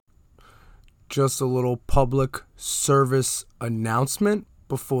Just a little public service announcement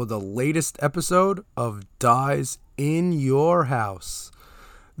before the latest episode of Dies in Your House.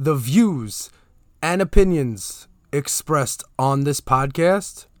 The views and opinions expressed on this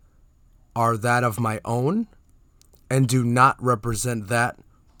podcast are that of my own and do not represent that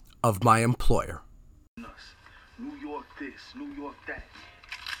of my employer. New York this, New York that.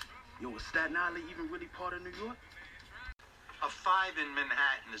 Yo, is Staten Island even really part of New York? A 5 in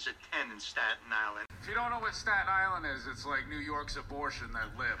Manhattan is a 10 in Staten Island. If you don't know what Staten Island is, it's like New York's abortion that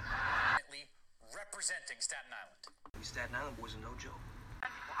lived. Representing Staten Island. We Staten Island boys are no joke.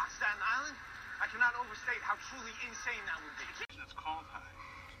 Well, on Staten Island, I cannot overstate how truly insane that would be. It's cold high.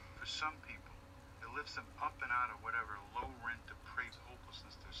 For some people, it lifts them up and out of whatever low-rent, depraved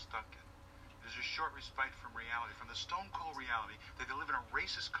hopelessness they're stuck in. There's a short respite from reality, from the stone-cold reality that they live in a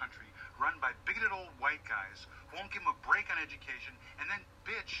racist country run by bigoted old white guys who won't give them a break on education and then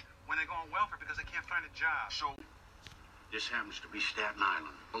bitch when they go on welfare because they can't find a job. So, this happens to be Staten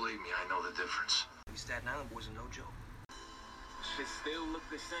Island. Believe me, I know the difference. We Staten Island boys are no joke. Shit still look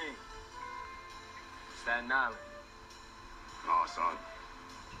the same. Staten Island. No, son.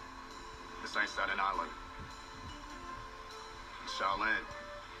 This ain't Staten Island. It's Shaolin.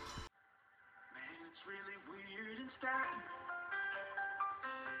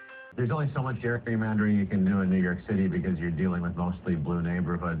 There's only so much gerrymandering you can do in New York City because you're dealing with mostly blue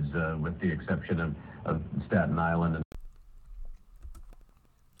neighborhoods, with the exception of Staten Island.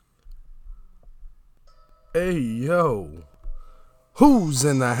 Hey, yo. Who's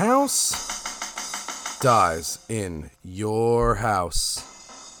in the house? Dies in your house.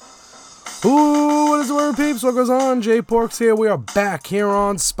 Ooh, what is the word, peeps? What goes on? Jay Porks here. We are back here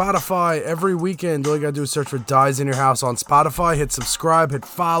on Spotify every weekend. All you gotta do is search for Dies in Your House on Spotify. Hit subscribe, hit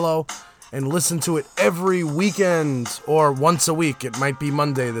follow, and listen to it every weekend or once a week. It might be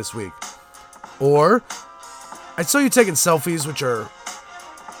Monday this week. Or, I saw you taking selfies with your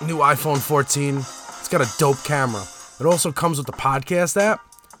new iPhone 14. It's got a dope camera. It also comes with the podcast app,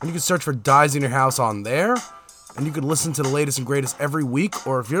 and you can search for Dies in Your House on there. And you can listen to the latest and greatest every week.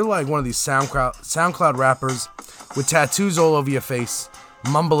 Or if you're like one of these SoundCloud rappers with tattoos all over your face,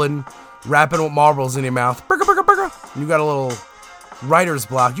 mumbling, rapping with marbles in your mouth, and you got a little writer's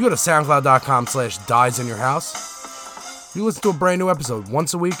block, you go to soundcloud.com/dies in your house. You listen to a brand new episode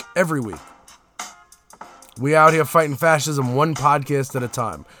once a week, every week. We out here fighting fascism one podcast at a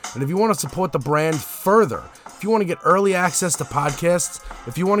time. And if you want to support the brand further, if you want to get early access to podcasts,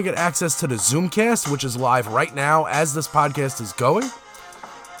 if you want to get access to the Zoomcast, which is live right now as this podcast is going,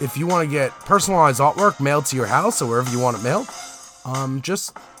 if you want to get personalized artwork mailed to your house or wherever you want it mailed,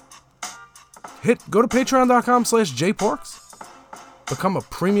 just go to patreon.com/jporks, become a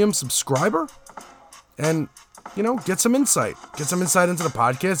premium subscriber, and, get some insight. Get some insight into the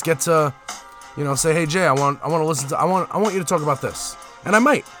podcast. Get to, say, hey, Jay, I want to listen to, I want you to talk about this. And I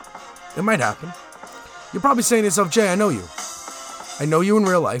might. It might happen. You're probably saying to yourself, Jay, I know you. I know you in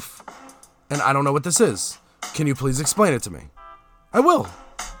real life, and I don't know what this is. Can you please explain it to me? I will.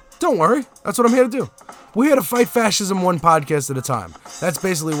 Don't worry. That's what I'm here to do. We're here to fight fascism one podcast at a time. That's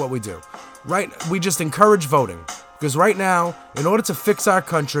basically what we do. Right? We just encourage voting. Because right now, in order to fix our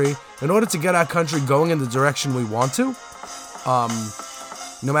country, in order to get our country going in the direction we want to,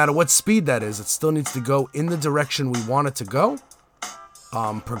 no matter what speed that is, it still needs to go in the direction we want it to go.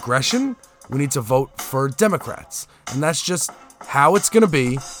 Progression, we need to vote for Democrats. And that's just how it's going to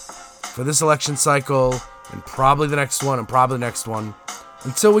be for this election cycle and probably the next one and probably the next one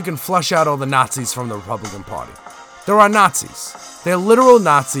until we can flush out all the Nazis from the Republican Party. There are Nazis. They're literal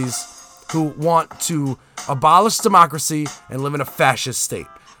Nazis who want to abolish democracy and live in a fascist state.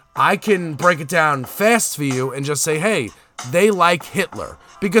 I can break it down fast for you and just say, hey, they like Hitler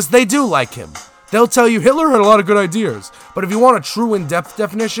because they do like him. They'll tell you Hitler had a lot of good ideas. But if you want a true in-depth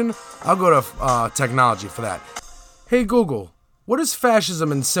definition, I'll go to technology for that. Hey Google, what is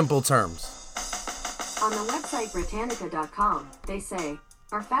fascism in simple terms? On the website Britannica.com, they say,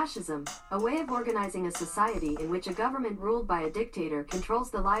 "Are fascism, a way of organizing a society in which a government ruled by a dictator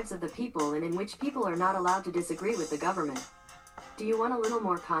controls the lives of the people and in which people are not allowed to disagree with the government." Do you want a little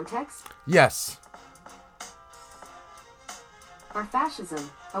more context? Yes. Or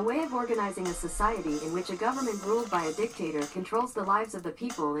fascism, a way of organizing a society in which a government ruled by a dictator controls the lives of the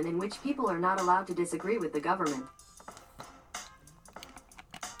people and in which people are not allowed to disagree with the government.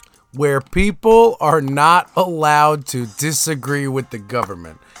 Where people are not allowed to disagree with the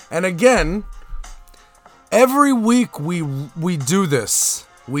government. And again, every week we do this.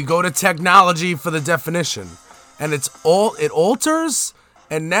 We go to technology for the definition. And it alters,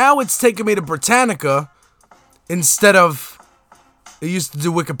 and now it's taking me to Britannica instead of it used to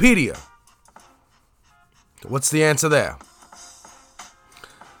do Wikipedia. What's the answer there?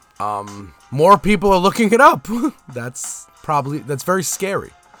 More people are looking it up. That's very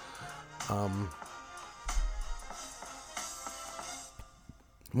scary.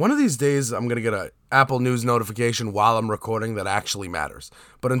 One of these days, I'm going to get an Apple News notification while I'm recording that actually matters.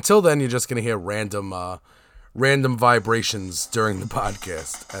 But until then, you're just going to hear random vibrations during the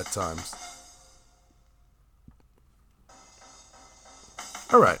podcast at times.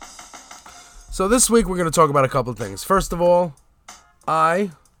 All right. So this week, we're going to talk about a couple of things. First of all,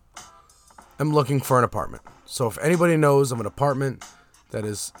 I am looking for an apartment. So if anybody knows of an apartment that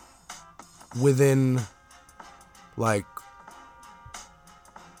is within, like,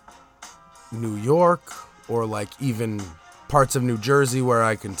 New York or like even parts of New Jersey where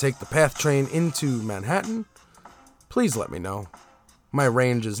I can take the PATH train into Manhattan, please let me know. My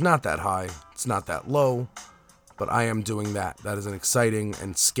range is not that high, it's not that low, but I am doing that. That is an exciting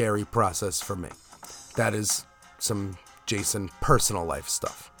and scary process for me. That is some Jason personal life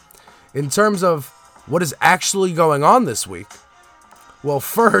stuff. In terms of what is actually going on this week, well,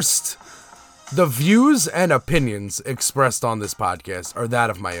 first, the views and opinions expressed on this podcast are that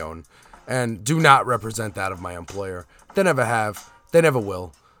of my own, and do not represent that of my employer. They never have. They never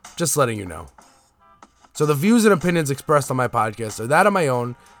will. Just letting you know. So the views and opinions expressed on my podcast are that of my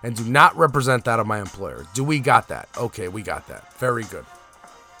own and do not represent that of my employer. Do we got that? Okay, we got that. Very good.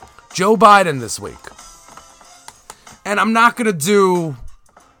 Joe Biden this week. And I'm not gonna do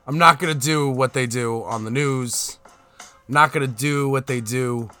what they do on the news. I'm not gonna do what they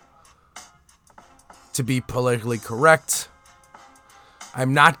do to be politically correct.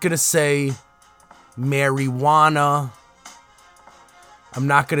 I'm not going to say marijuana. I'm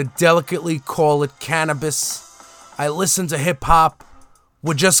not going to delicately call it cannabis. I listen to hip hop.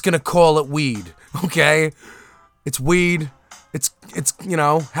 We're just going to call it weed, okay? It's weed. It's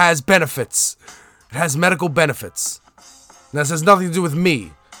has benefits. It has medical benefits. And this has nothing to do with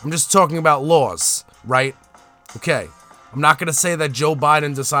me. I'm just talking about laws, right? Okay. I'm not going to say that Joe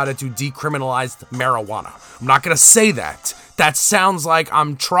Biden decided to decriminalize marijuana. I'm not going to say that. That sounds like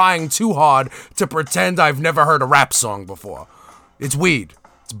I'm trying too hard to pretend I've never heard a rap song before. It's weed.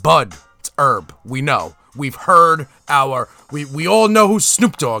 It's bud. It's herb. We know. We've heard we all know who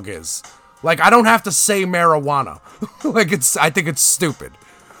Snoop Dogg is. Like, I don't have to say marijuana. I think it's stupid.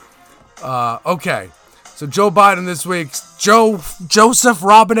 Okay. So Joe Biden this week. Joseph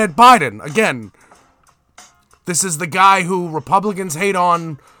Robinette Biden. Again, this is the guy who Republicans hate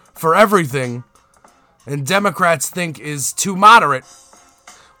on for everything and Democrats think is too moderate.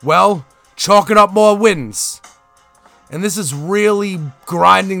 Well, chalking up more wins. And this is really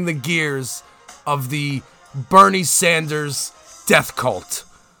grinding the gears of the Bernie Sanders death cult.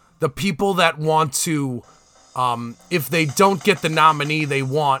 The people that want to, if they don't get the nominee they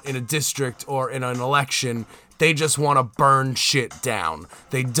want in a district or in an election, they just want to burn shit down.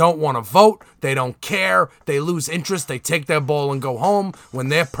 They don't want to vote. They don't care. They lose interest. They take their ball and go home when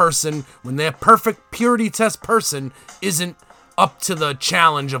their perfect purity test person isn't up to the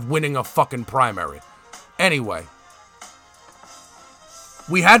challenge of winning a fucking primary. Anyway,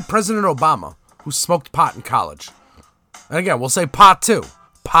 we had President Obama, who smoked pot in college. And again, we'll say pot too.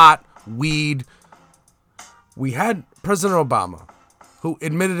 Pot, weed. We had President Obama, who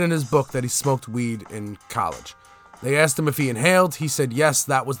admitted in his book that he smoked weed in college. They asked him if he inhaled. He said yes,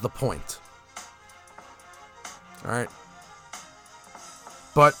 that was the point. All right.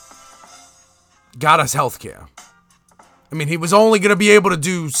 But got us health care. I mean, he was only going to be able to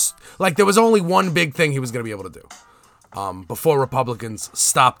do, there was only one big thing he was going to be able to do before Republicans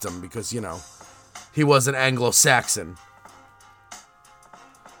stopped him because, he was an Anglo-Saxon.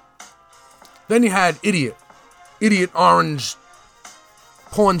 Then you had idiot orange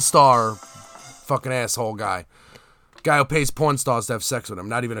porn star fucking asshole guy who pays porn stars to have sex with him,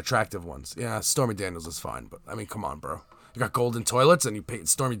 not even attractive ones. Yeah, Stormy Daniels is fine, but I mean, come on, bro. You got golden toilets and you pay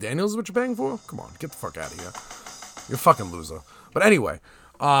Stormy Daniels is what you're paying for? Come on, get the fuck out of here. You're a fucking loser. But anyway,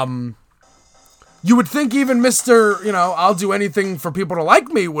 you would think even Mr., I'll do anything for people to like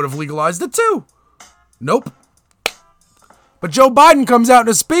me would have legalized it too. Nope. But Joe Biden comes out in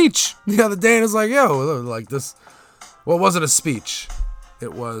a speech the other day and is like, yo, like this. Well, it wasn't a speech.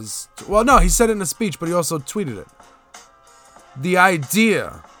 It was, well, no, he said it in a speech, but he also tweeted it. The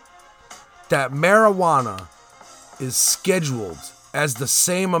idea that marijuana is scheduled as the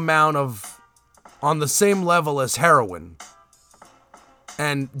same amount on the same level as heroin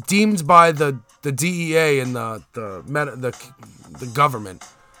and deemed by the DEA and the government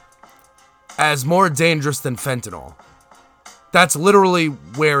as more dangerous than fentanyl. That's literally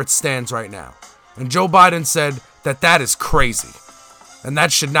where it stands right now. And Joe Biden said that is crazy. And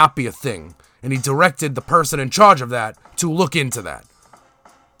that should not be a thing. And he directed the person in charge of that to look into that.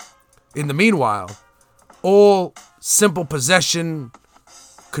 In the meanwhile, all simple possession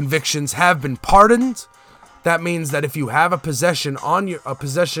convictions have been pardoned. That means that if you have a possession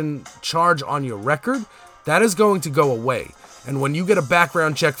charge on your record, that is going to go away. And when you get a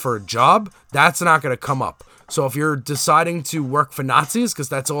background check for a job, that's not going to come up. So if you're deciding to work for Nazis, because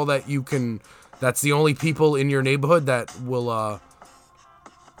that's all that you can, that's the only people in your neighborhood that will,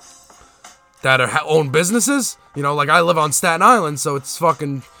 own businesses. You know, like I live on Staten Island, so it's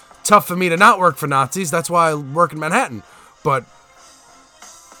fucking tough for me to not work for Nazis. That's why I work in Manhattan. But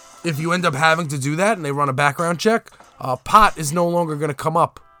if you end up having to do that and they run a background check, pot is no longer going to come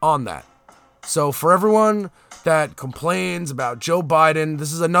up on that. So for everyone that complains about Joe Biden,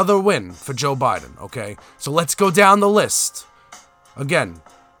 this is another win for Joe Biden, okay? So let's go down the list again.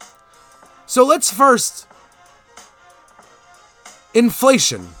 So let's first,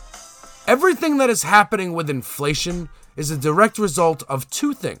 inflation. Everything that is happening with inflation is a direct result of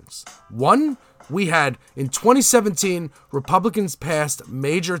two things. One, we had, in 2017, Republicans passed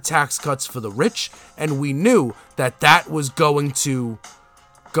major tax cuts for the rich, and we knew that that was going to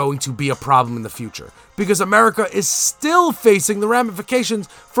be a problem in the future. Because America is still facing the ramifications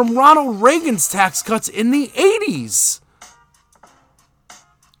from Ronald Reagan's tax cuts in the 80s.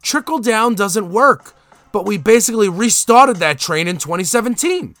 Trickle down doesn't work, but we basically restarted that train in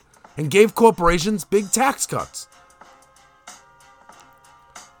 2017 and gave corporations big tax cuts.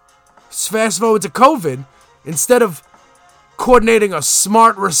 Fast forward to COVID, instead of coordinating a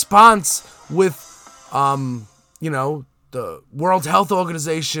smart response with, the World Health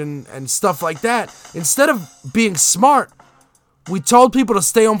Organization and stuff like that, instead of being smart, we told people to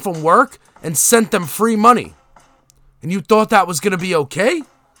stay home from work and sent them free money. And you thought that was going to be okay?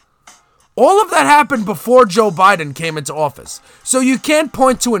 All of that happened before Joe Biden came into office. So you can't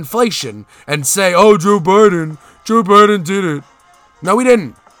point to inflation and say, oh, Joe Biden did it. No, he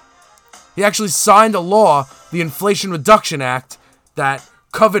didn't. He actually signed a law, the Inflation Reduction Act, that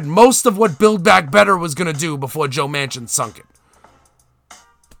covered most of what Build Back Better was going to do before Joe Manchin sunk it.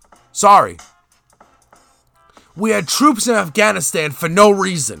 Sorry. We had troops in Afghanistan for no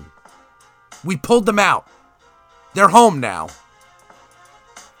reason. We pulled them out. They're home now.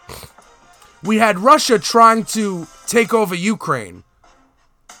 We had Russia trying to take over Ukraine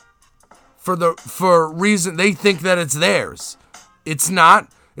for reason they think that it's theirs. It's not.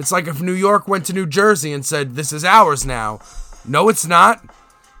 It's like if New York went to New Jersey and said, this is ours now. No, it's not.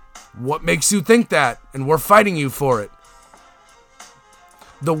 What makes you think that? And we're fighting you for it.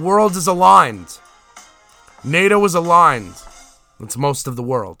 The world is aligned. NATO is aligned. It's most of the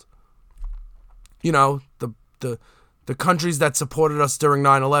world. You know, the countries that supported us during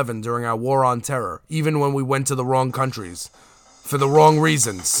 9/11, during our war on terror, even when we went to the wrong countries for the wrong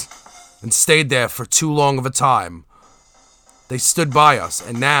reasons and stayed there for too long of a time. They stood by us,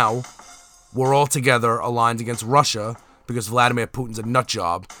 and now we're all together aligned against Russia because Vladimir Putin's a nut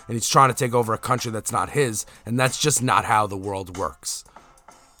job and he's trying to take over a country that's not his, and that's just not how the world works.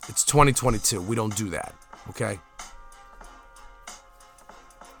 It's 2022. We don't do that, okay?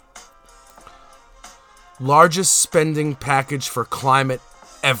 Largest spending package for climate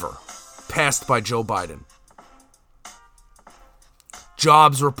ever, passed by Joe Biden.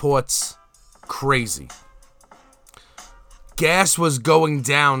 Jobs reports, crazy. Gas was going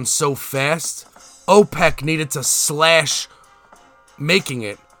down so fast, OPEC needed to slash making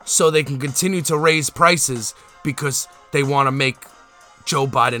it so they can continue to raise prices because they want to make Joe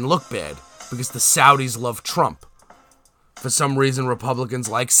Biden look bad, because the Saudis love Trump. For some reason, Republicans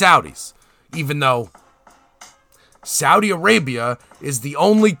like Saudis, even though Saudi Arabia is the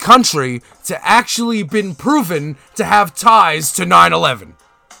only country to actually been proven to have ties to 9/11.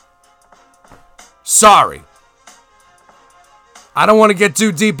 Sorry. I don't want to get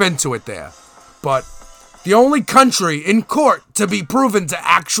too deep into it there, but the only country in court to be proven to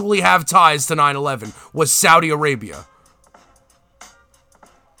actually have ties to 9/11 was Saudi Arabia.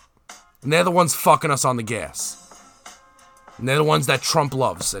 And they're the ones fucking us on the gas. And they're the ones that Trump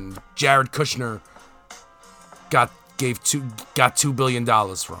loves, and Jared Kushner got $2 billion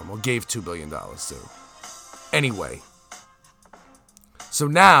from, or gave $2 billion to. Anyway. So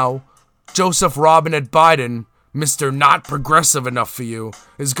now, Joseph Robinette Biden, Mr. Not Progressive Enough for You,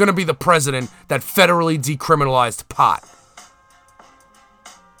 is going to be the president that federally decriminalized pot.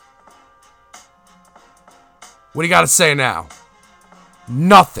 What do you got to say now?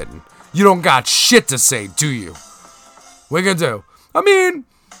 Nothing. You don't got shit to say, do you? What are you going to do? I mean,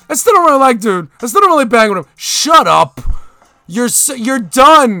 I still don't really like dude. I still don't really bang with him. Shut up. You're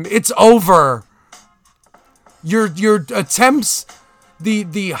done. It's over. Your attempts,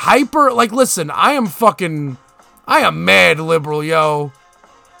 the hyper, like, listen, I am mad liberal, yo.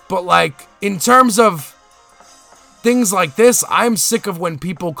 But, like, in terms of things like this, I'm sick of when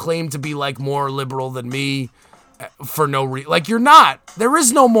people claim to be, like, more liberal than me for no reason. Like, you're not. There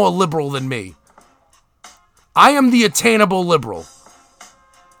is no more liberal than me. I am the attainable liberal.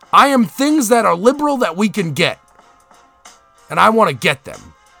 I am things that are liberal that we can get. And I want to get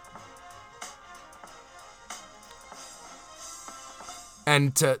them.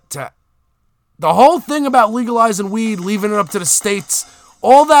 And the whole thing about legalizing weed, leaving it up to the states,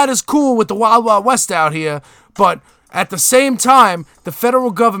 all that is cool with the Wild Wild West out here, but at the same time, the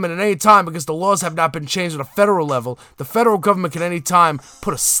federal government at any time, because the laws have not been changed at a federal level, the federal government can at any time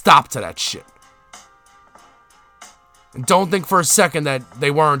put a stop to that shit. And don't think for a second that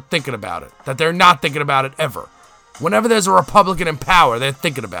they weren't thinking about it, that they're not thinking about it ever. Whenever there's a Republican in power, they're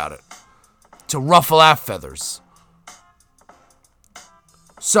thinking about it. To ruffle our feathers.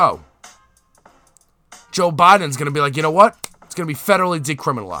 So, Joe Biden's going to be like, you know what? It's going to be federally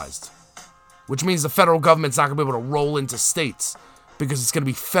decriminalized. Which means the federal government's not going to be able to roll into states. Because it's going to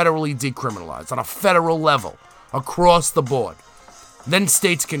be federally decriminalized. On a federal level. Across the board. Then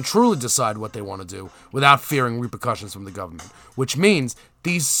states can truly decide what they want to do without fearing repercussions from the government. Which means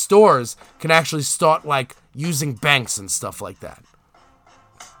these stores can actually start, like, using banks and stuff like that.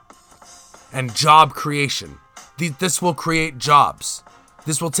 And job creation. This will create jobs.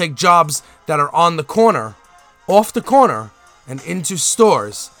 This will take jobs that are on the corner, off the corner, and into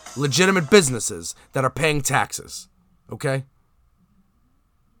stores, legitimate businesses that are paying taxes. Okay?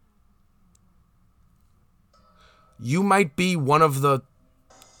 You might be one of the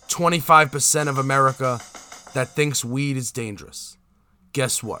 25% of America that thinks weed is dangerous.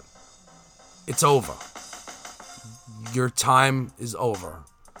 Guess what? It's over. Your time is over.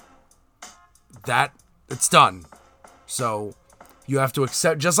 It's done. So, you have to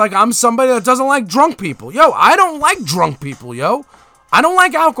accept, just like I'm somebody that doesn't like drunk people. Yo, I don't like drunk people, yo. I don't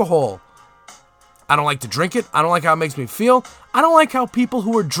like alcohol. I don't like to drink it. I don't like how it makes me feel. I don't like how people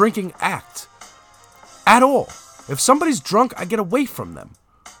who are drinking act. At all. If somebody's drunk, I get away from them.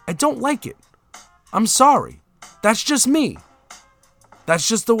 I don't like it. I'm sorry. That's just me. That's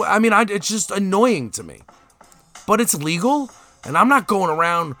just the way, it's just annoying to me. But it's legal, and I'm not going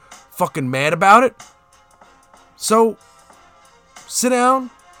around fucking mad about it. So, sit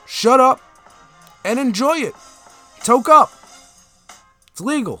down, shut up, and enjoy it. Toke up. It's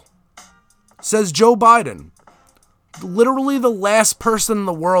legal. Says Joe Biden. Literally the last person in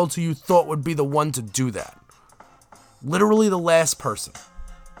the world who you thought would be the one to do that. Literally the last person.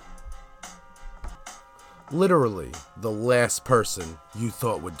 Literally the last person you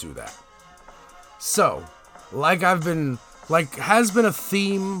thought would do that. So, has been a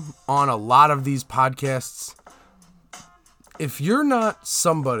theme on a lot of these podcasts. If you're not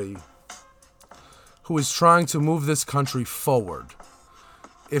somebody who is trying to move this country forward,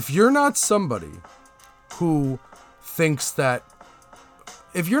 if you're not somebody who thinks that,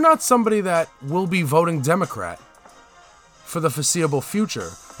 if you're not somebody that will be voting Democrat for the foreseeable future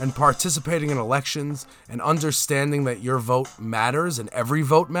and participating in elections and understanding that your vote matters and every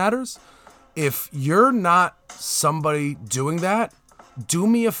vote matters, if you're not somebody doing that, do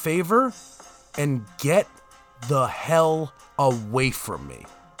me a favor and get the hell away from me.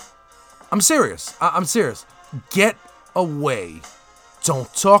 I'm serious. I'm serious. Get away.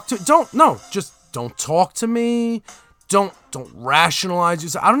 Just don't talk to me. Don't rationalize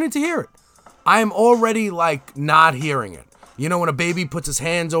yourself. I don't need to hear it. I'm already, not hearing it. You know, when a baby puts his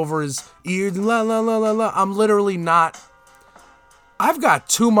hands over his ears, la la la la la, I'm literally not. I've got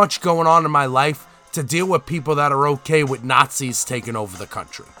too much going on in my life to deal with people that are okay with Nazis taking over the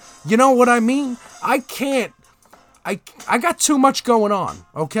country. You know what I mean? I can't. I got too much going on,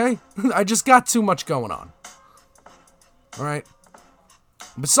 okay? I just got too much going on. Alright?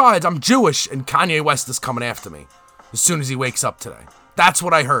 Besides, I'm Jewish and Kanye West is coming after me as soon as he wakes up today. That's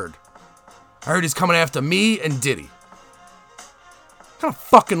what I heard. I heard he's coming after me and Diddy. What kind of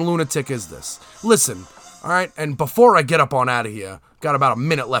fucking lunatic is this? Listen, alright? And before I get up on out of here, got about a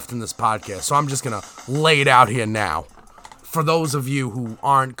minute left in this podcast, so I'm just gonna lay it out here now. For those of you who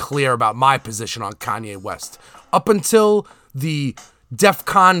aren't clear about my position on Kanye West, up until the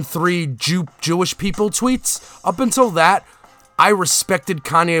DEFCON 3 Jewish people tweets, up until that, I respected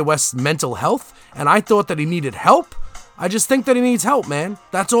Kanye West's mental health, and I thought that he needed help. I just think that he needs help, man.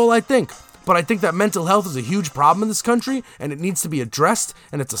 That's all I think. But I think that mental health is a huge problem in this country, and it needs to be addressed,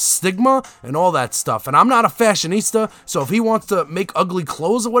 and it's a stigma, and all that stuff. And I'm not a fashionista, so if he wants to make ugly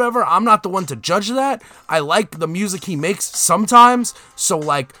clothes or whatever, I'm not the one to judge that. I like the music he makes sometimes, so,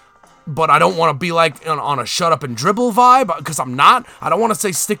 but I don't want to be like on a shut up and dribble vibe, because I'm not. I don't want to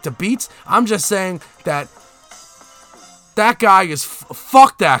say stick to beats. I'm just saying that guy is,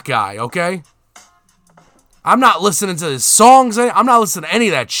 fuck that guy, okay? I'm not listening to his songs. I'm not listening to any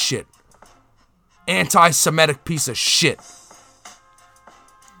of that shit. Anti-Semitic piece of shit.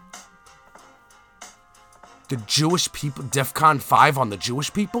 The Jewish people, DEFCON 5 on the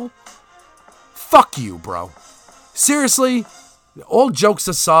Jewish people? Fuck you, bro. Seriously, all jokes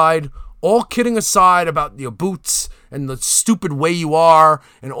aside, all kidding aside about your boots and the stupid way you are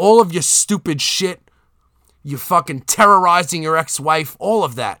and all of your stupid shit, you fucking terrorizing your ex-wife, all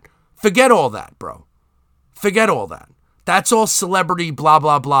of that. Forget all that, bro. Forget all that. That's all celebrity blah,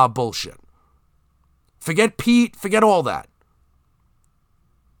 blah, blah bullshit. Forget Pete. Forget all that.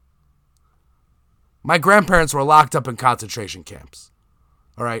 My grandparents were locked up in concentration camps.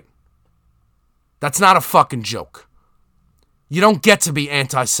 All right? That's not a fucking joke. You don't get to be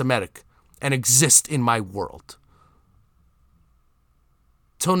anti-Semitic and exist in my world.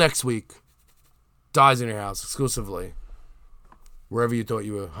 Till next week. Dies in your house exclusively. Wherever you thought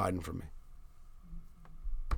you were hiding from me.